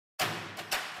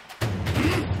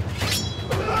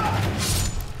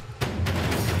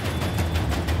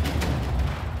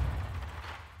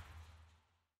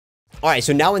Alright,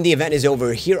 so now when the event is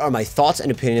over, here are my thoughts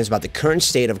and opinions about the current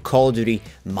state of Call of Duty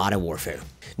Modern Warfare.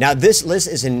 Now, this list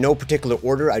is in no particular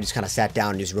order. I just kind of sat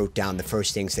down and just wrote down the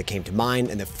first things that came to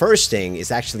mind. And the first thing is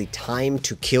actually time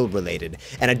to kill related.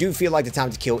 And I do feel like the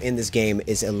time to kill in this game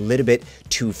is a little bit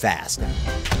too fast.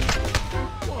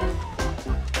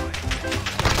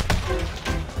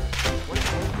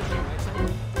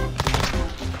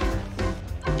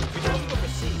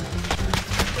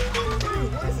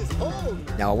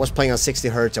 Now, I was playing on 60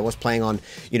 hertz. I was playing on,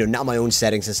 not my own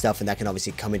settings and stuff, and that can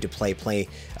obviously come into play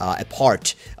a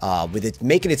part with it,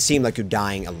 making it seem like you're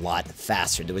dying a lot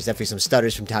faster. There was definitely some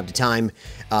stutters from time to time,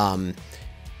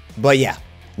 but yeah.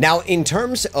 Now, in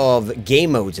terms of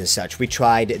game modes and such, we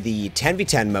tried the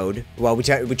 10v10 mode. Well, we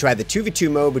tried the 2v2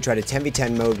 mode, we tried a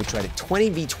 10v10 mode, we tried a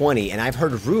 20v20, and I've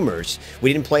heard rumors,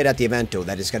 we didn't play it at the event though,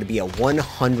 that it's going to be a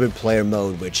 100-player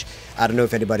mode, which I don't know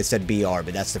if anybody said BR,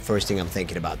 but that's the first thing I'm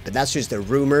thinking about. But that's just a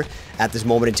rumor at this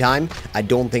moment in time. I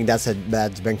don't think that's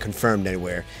been confirmed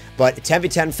anywhere. But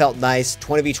 10v10 felt nice.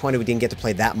 20v20 we didn't get to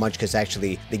play that much because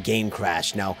actually the game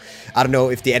crashed. Now, I don't know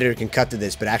if the editor can cut to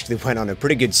this, but I actually went on a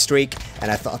pretty good streak, and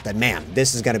I thought that, man,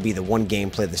 this is going to be the one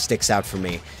gameplay that sticks out for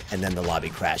me, and then the lobby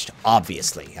crashed,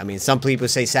 obviously. I mean, some people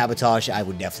say Sabotage. I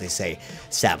would definitely say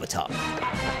Sabotage.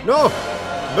 No!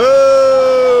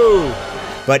 Boo!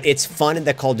 But it's fun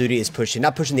that Call of Duty is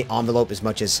not pushing the envelope as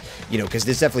much as, because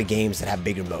there's definitely games that have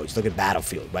bigger modes. Look at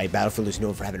Battlefield, right? Battlefield is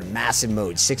known for having a massive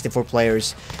mode, 64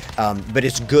 players. But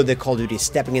it's good that Call of Duty is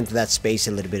stepping into that space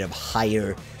a little bit of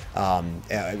higher,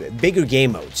 bigger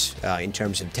game modes in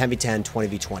terms of 10v10,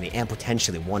 20v20, and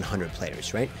potentially 100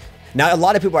 players, right? Now, a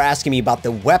lot of people are asking me about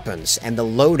the weapons and the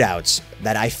loadouts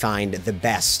that I find the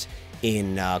best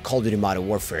in Call of Duty Modern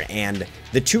Warfare, and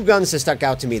the two guns that stuck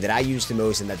out to me that I used the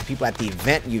most and that the people at the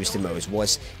event used the most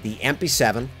was the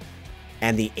MP7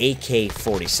 and the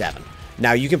AK-47.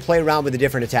 Now, you can play around with the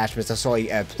different attachments. I saw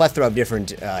a plethora of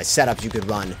different setups you could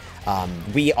run.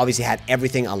 We obviously had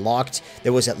everything unlocked.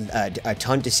 There was a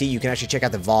ton to see. You can actually check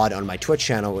out the VOD on my Twitch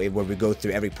channel where we go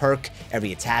through every perk,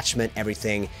 every attachment,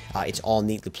 everything. It's all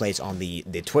neatly placed on the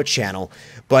Twitch channel.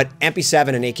 But MP7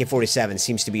 and AK-47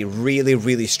 seems to be really,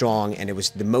 really strong, and it was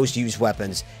the most used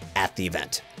weapons at the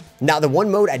event. Now, the one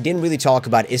mode I didn't really talk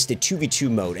about is the 2v2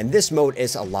 mode, and this mode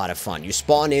is a lot of fun. You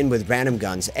spawn in with random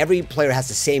guns. Every player has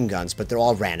the same guns, but they're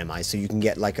all randomized, so you can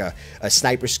get like a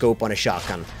sniper scope on a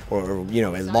shotgun, or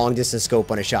a long-distance scope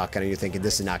on a shotgun, and you're thinking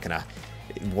this is not gonna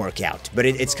work out. But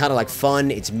it's kind of like fun,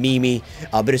 it's memey,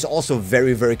 but it's also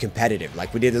very, very competitive.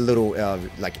 Like, we did a little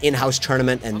like in-house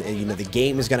tournament, and the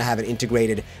game is going to have an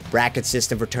integrated bracket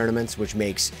system for tournaments, which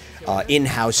makes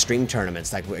in-house stream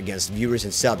tournaments like against viewers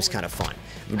and subs kind of fun.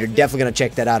 We're definitely going to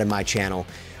check that out in my channel.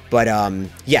 But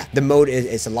yeah, the mode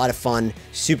is a lot of fun,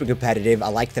 super competitive. I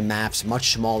like the maps,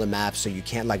 much smaller maps, so you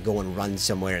can't like go and run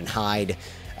somewhere and hide.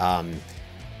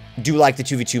 Do like the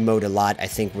 2v2 mode a lot. I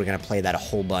think we're going to play that a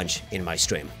whole bunch in my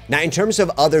stream. Now, in terms of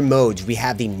other modes, we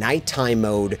have the nighttime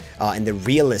mode and the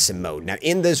realism mode. Now,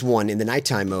 in this one, in the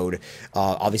nighttime mode,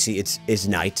 obviously it's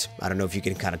night. I don't know if you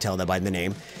can kind of tell that by the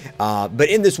name. But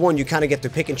in this one, you kind of get to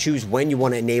pick and choose when you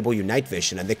want to enable your night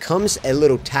vision. And there comes a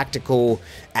little tactical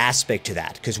aspect to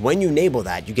that. Because when you enable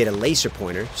that, you get a laser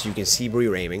pointer, so you can see where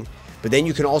you're aiming. But then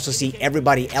you can also see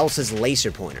everybody else's laser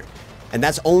pointer. And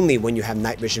that's only when you have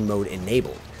night vision mode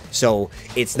enabled. So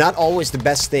it's not always the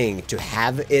best thing to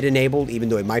have it enabled, even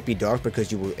though it might be dark, because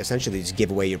you will essentially just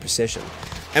give away your position.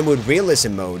 And with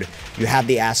realism mode, you have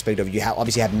the aspect of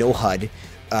obviously have no HUD,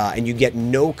 and you get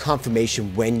no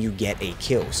confirmation when you get a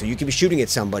kill. So you can be shooting at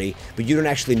somebody, but you don't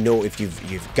actually know if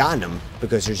you've gotten them,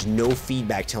 because there's no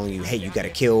feedback telling you, hey, you got a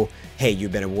kill, hey,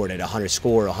 you've been awarded a 100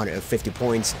 score, 150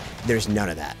 points. There's none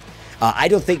of that. I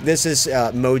don't think this is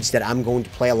modes that I'm going to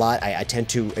play a lot. I tend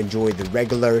to enjoy the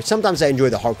regular. Sometimes I enjoy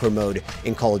the hardcore mode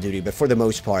in Call of Duty, but for the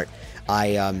most part,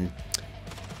 I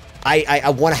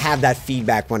want to have that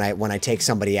feedback when I take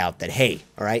somebody out that, hey,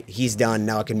 all right, he's done,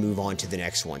 now I can move on to the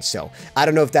next one. So I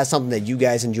don't know if that's something that you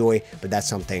guys enjoy, but that's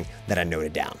something that I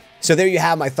noted down. So there you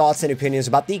have my thoughts and opinions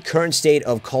about the current state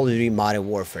of Call of Duty Modern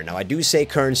Warfare. Now, I do say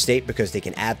current state because they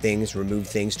can add things, remove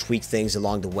things, tweak things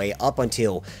along the way up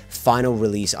until final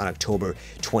release on October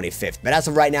 25th. But as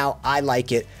of right now, I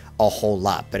like it a whole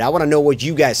lot. But I want to know what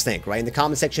you guys think, right? In the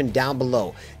comment section down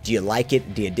below. Do you like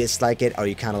it? Do you dislike it? Are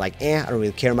you kind of like, I don't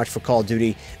really care much for Call of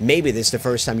Duty? Maybe this is the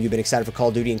first time you've been excited for Call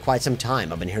of Duty in quite some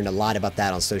time. I've been hearing a lot about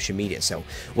that on social media. So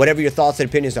whatever your thoughts and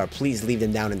opinions are, please leave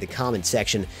them down in the comment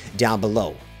section down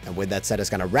below. And with that said,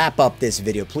 it's going to wrap up this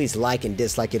video. Please like and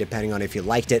dislike it depending on if you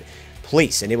liked it.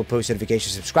 Please enable post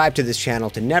notifications, subscribe to this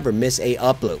channel to never miss a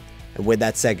upload. And with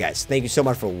that said, guys, thank you so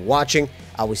much for watching.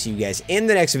 I will see you guys in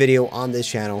the next video on this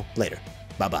channel later.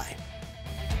 Bye-bye.